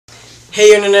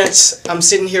Hey Internets, I'm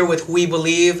sitting here with We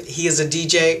Believe. He is a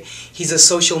DJ, he's a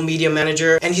social media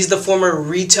manager, and he's the former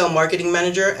retail marketing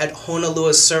manager at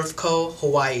Honolulu Surf Co.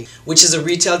 Hawaii, which is a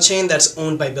retail chain that's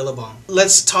owned by Billabong.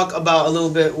 Let's talk about a little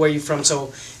bit where you're from.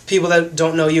 So people that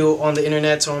don't know you on the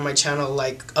internet or on my channel,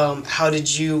 how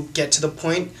did you get to the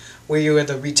point where you were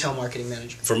the retail marketing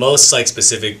manager? For most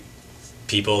specific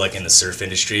people in the surf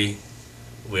industry,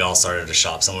 we all started a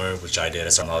shop somewhere, which I did.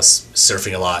 I was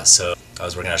surfing a lot, so I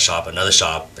was working at another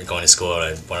shop, and going to school.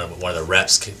 And one of the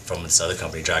reps from this other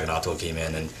company, Dragon Optical, came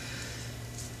in and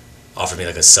offered me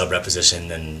a sub rep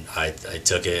position, and I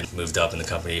took it, moved up in the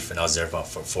company, and I was there for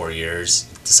 4 years.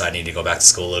 Decided I needed to go back to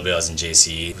school a little bit. I was in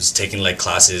JC. I was taking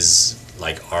classes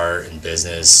like art and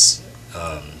business,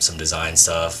 some design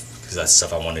stuff, because that's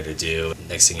stuff I wanted to do.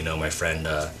 Next thing you know, my friend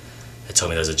had told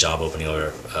me there was a job opening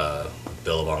over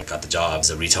Billabong. Got the job as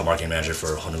a retail marketing manager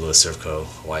for Honolulu Surf Co.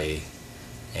 Hawaii,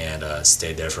 and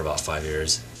stayed there for about 5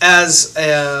 years. As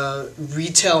a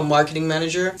retail marketing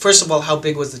manager, first of all, how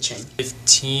big was the chain?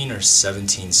 15 or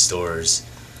 17 stores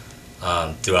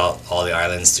throughout all the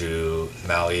islands, through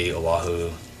Maui,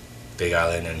 Oahu, Big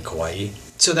Island, and Kauai.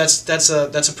 So that's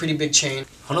a pretty big chain.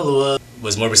 Honolulu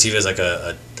was more perceived as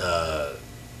a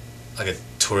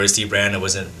touristy brand. It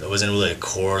wasn't really a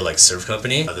core surf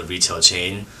company. The retail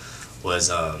chain was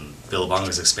Billabong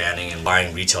was expanding, and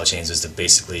buying retail chains was to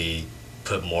basically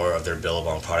put more of their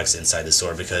Billabong products inside the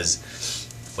store, because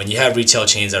when you have retail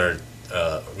chains that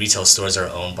are retail stores that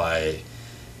are owned by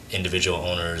individual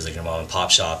owners, like your mom and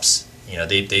pop shops,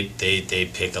 they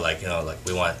pick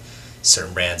we want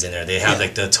certain brands in there. They have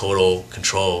the total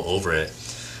control over it.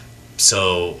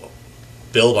 So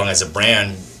Billabong as a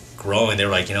brand growing, they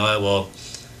were like, you know what, well,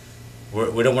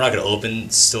 we're not going to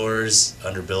open stores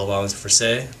under Billabong per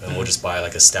se, and we'll just buy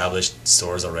established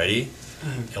stores already,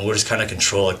 and we'll just kind of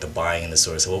control the buying in the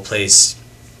store. So we'll place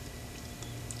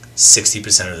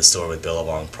 60% of the store with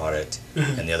Billabong product,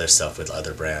 and the other stuff with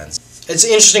other brands. It's an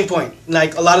interesting point.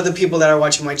 A lot of the people that are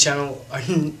watching my channel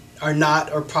are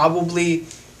not, or probably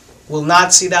will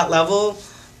not see that level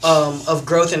of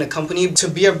growth in a company. To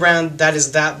be a brand that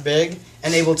is that big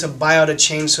and able to buy out a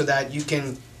chain so that you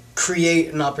can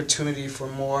create an opportunity for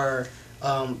more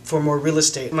real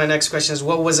estate. My next question is,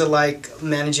 what was it like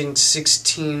managing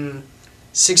 16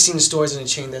 stores in a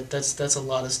chain? That's a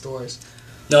lot of stores.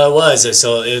 No, it was.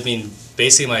 So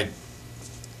basically my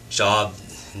job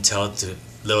entailed to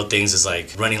little things is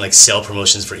running sale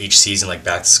promotions for each season,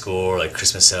 back to school, or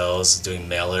Christmas sales, doing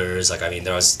mailers.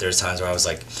 There's times where I was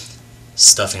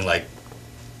stuffing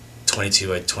 22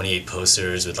 by 28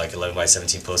 posters with 11 by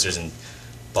 17 posters and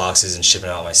boxes, and shipping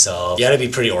out myself. You had to be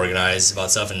pretty organized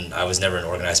about stuff, and I was never an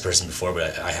organized person before,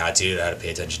 but I had to pay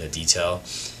attention to detail,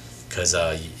 because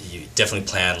you definitely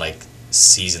plan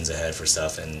seasons ahead for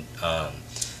stuff. And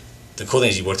the cool thing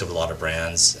is you worked with a lot of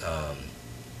brands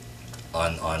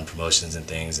on promotions and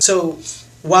things. So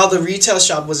while the retail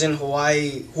shop was in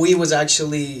Hawaii, HUY was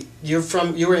actually, you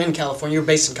were in California, you were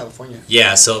based in California.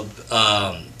 Yeah, so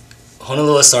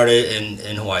Honolulu started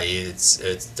in Hawaii. It's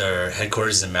their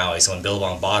headquarters is in Maui. So when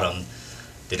Billabong bought them,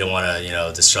 they didn't want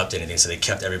to disrupt anything, so they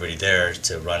kept everybody there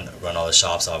to run all the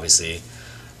shops, obviously.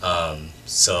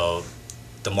 So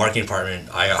the marketing department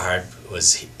I got hired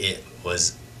was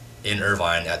in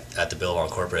Irvine at the Billabong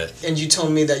corporate. And you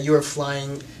told me that you were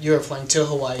flying to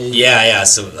Hawaii. Yeah.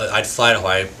 So I'd fly to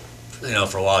Hawaii,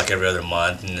 for a while, every other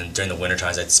month, and then during the winter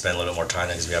times I'd spend a little bit more time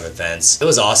there because we have events. It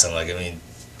was awesome.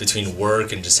 Between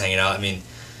work and just hanging out.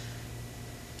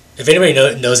 If anybody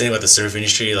knows anything about the surf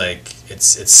industry,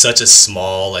 it's such a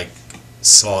small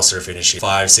surf industry.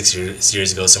 5-6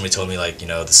 years ago, somebody told me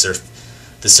the surf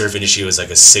industry was a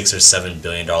 $6 or $7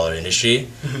 billion industry,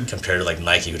 compared to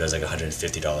Nike, who does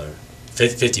 $50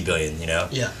 billion.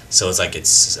 Yeah. So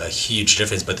it's a huge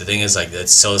difference. But the thing is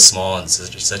it's so small and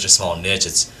such a small niche.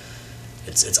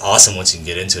 It's awesome once you can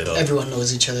get into it. Everyone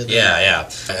knows each other there. Yeah.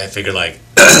 I figured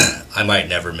I might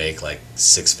never make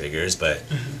 6 figures, but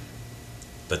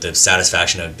the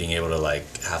satisfaction of being able to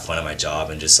have fun at my job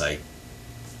and just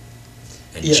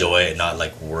enjoy it, not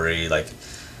worry, or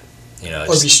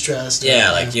be stressed.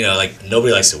 Yeah,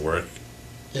 nobody likes to work.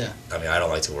 Yeah. I don't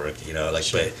like to work, sure.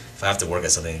 But if I have to work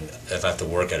at something, if I have to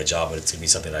work at a job, it's gonna be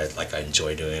something that I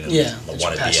enjoy doing and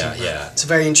want to be at. Yeah. It's a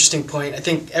very interesting point. I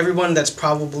think everyone that's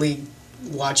probably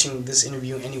watching this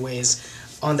interview anyways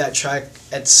on that track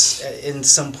in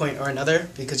some point or another,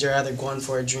 because you're either going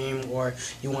for a dream or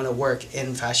you want to work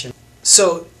in fashion.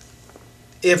 So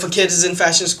if a kid is in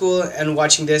fashion school and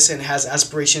watching this and has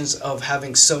aspirations of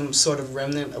having some sort of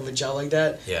remnant of a job like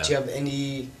that, Yeah. do you have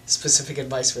any specific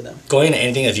advice for them? Going into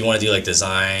anything, if you want to do like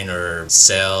design or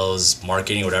sales,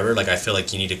 marketing, whatever, like I feel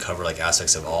like you need to cover like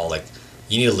aspects of all. Like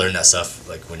you need to learn that stuff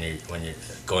like when you're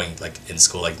going like in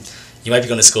school. Like you might be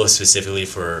going to school specifically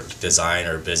for design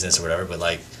or business or whatever, but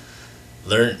like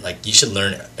you should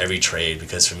learn every trade,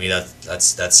 because for me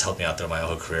that's helped me out through my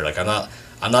whole career. Like I'm not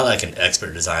like an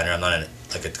expert designer. I'm not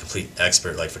like a complete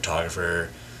expert like photographer,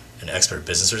 an expert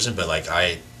business person, but like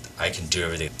I can do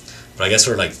everything. But I guess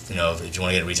for like, you know, if you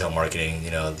want to get into retail marketing,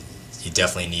 you know, you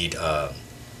definitely need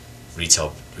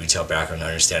retail background,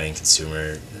 understanding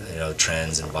consumer, you know,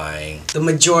 trends and buying. The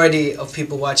majority of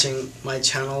people watching my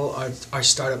channel are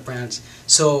startup brands.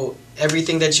 So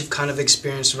everything that you've kind of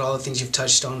experienced with all the things you've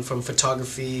touched on, from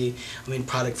photography,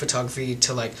 product photography,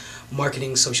 to like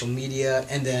marketing, social media,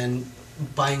 and then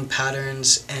buying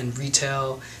patterns and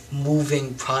retail,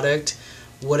 moving product.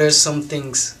 What are some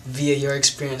things via your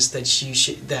experience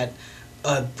that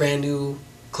a brand new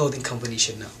clothing company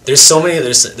should know? There's so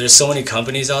many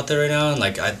companies out there right now, and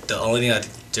like the only thing that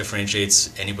differentiates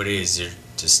anybody is you're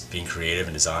just being creative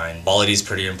and design. Quality is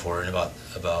pretty important about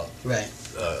Right.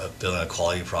 Building a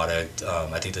quality product.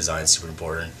 I think design is super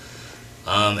important,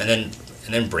 and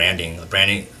then branding,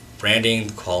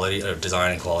 quality, or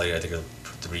design and quality. I think are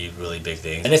three really big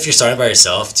things. And if you're starting by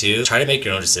yourself too, try to make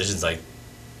your own decisions. Like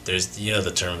there's, you know,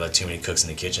 the term about too many cooks in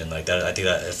the kitchen, like that. I think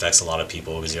that affects a lot of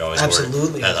people, because you're always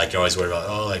Absolutely. worried. Like you're always worried about,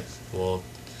 oh, like, well,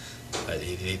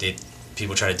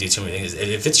 people try to do too many things.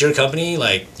 If it's your company,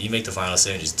 like you make the final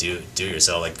say and just do it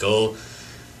yourself. Like go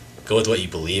with what you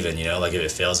believe in. You know, like if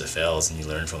it fails, and you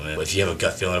learn from it. If you have a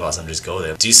gut feeling about something, just go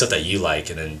there. Do stuff that you like,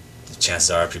 and then chances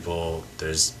are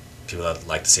there's people that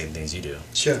like the same things you do.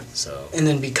 Sure. So. And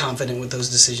then be confident with those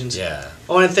decisions. Yeah.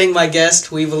 I want to thank my guest,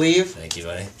 HUY Believe. Thank you,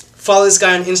 buddy. Follow this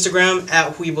guy on Instagram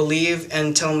at HUY Believe,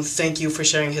 and tell him thank you for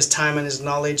sharing his time and his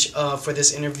knowledge for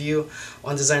this interview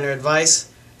on Designer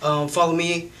Advice. Follow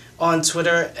me on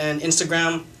Twitter and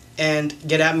Instagram, and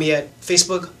get at me at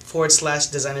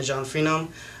Facebook/Designer JON PHENOM.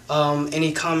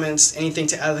 Any comments, anything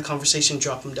to add to the conversation,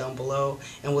 drop them down below,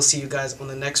 and we'll see you guys on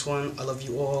the next one. I love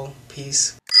you all.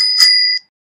 Peace.